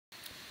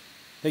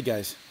Hey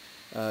guys,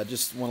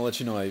 just want to let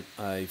you know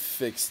I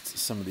fixed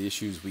some of the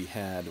issues we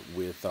had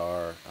with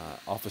our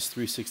Office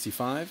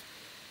 365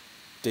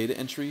 data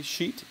entry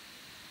sheet.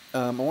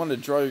 I wanted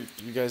to draw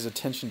you guys'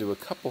 attention to a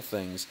couple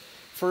things.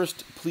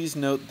 First, please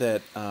note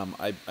that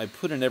I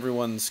put in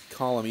everyone's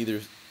column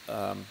either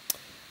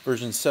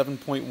version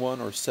 7.1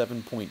 or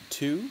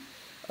 7.2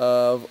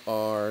 of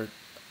our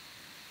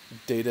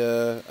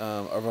data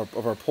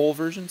of our poll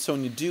version. So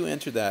when you do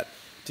enter that,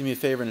 do me a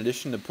favor, in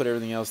addition to put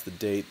everything else, the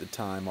date, the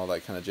time, all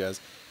that kind of jazz,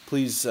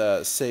 please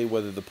say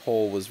whether the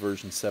poll was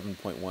version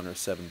 7.1 or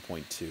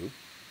 7.2.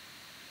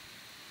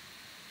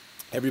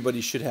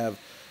 Everybody should have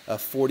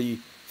 40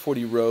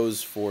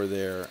 rows for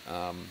their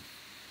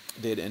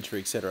data entry,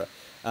 etc.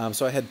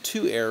 So I had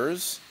two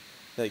errors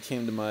that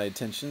came to my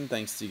attention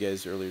thanks to you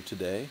guys earlier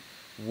today.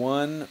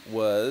 One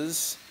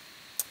was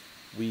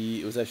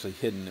it was actually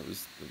hidden. It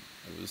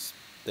was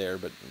there,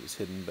 but it was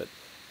hidden. But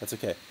that's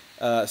okay.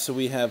 So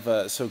we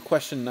have so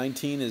question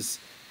 19 is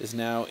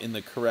now in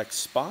the correct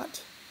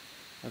spot.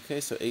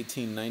 Okay, so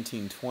 18,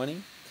 19,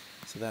 20.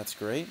 So that's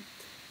great.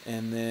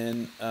 And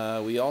then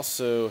we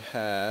also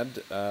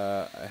had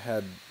I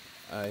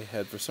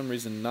had for some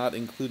reason not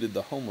included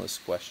the homeless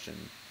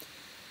question.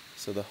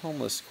 So the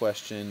homeless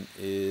question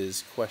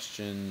is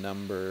question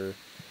number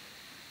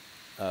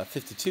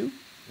 52,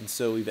 and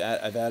so I've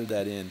added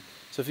that in.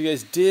 So if you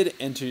guys did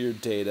enter your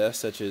data,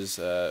 such as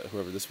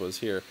whoever this was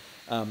here,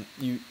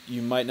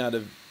 you might not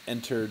have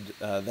entered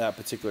that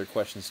particular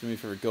question. So do me a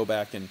favor, go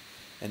back and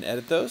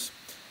edit those.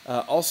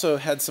 Also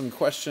had some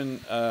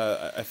question.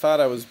 I thought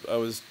I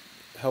was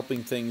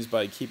helping things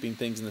by keeping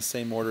things in the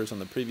same order as on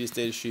the previous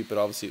data sheet, but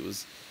obviously it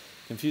was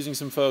confusing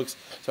some folks.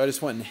 So I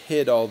just went and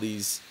hid all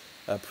these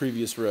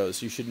previous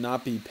rows. You should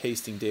not be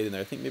pasting data in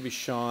there. I think maybe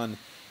Sean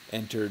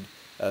entered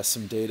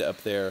some data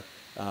up there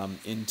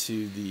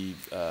into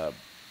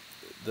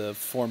the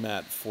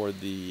format for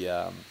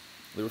the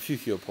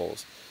Refugio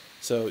polls.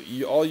 So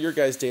all your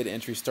guys' data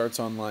entry starts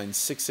on line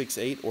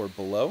 668 or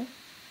below,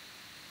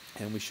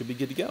 and we should be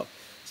good to go.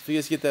 So if you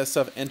guys get that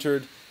stuff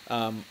entered,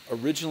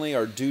 originally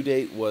our due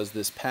date was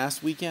this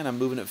past weekend. I'm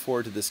moving it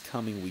forward to this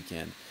coming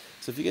weekend.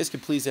 So if you guys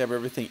could please have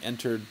everything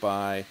entered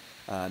by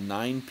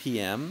 9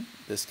 p.m.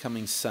 this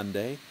coming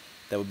Sunday,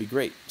 that would be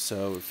great.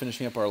 So we're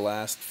finishing up our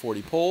last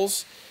 40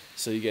 polls.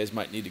 So you guys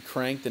might need to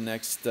crank the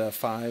next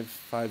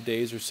five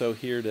days or so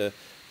here to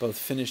both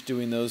finish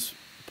doing those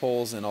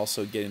polls and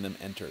also getting them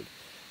entered.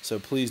 So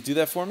please do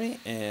that for me,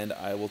 and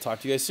I will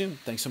talk to you guys soon.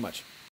 Thanks so much.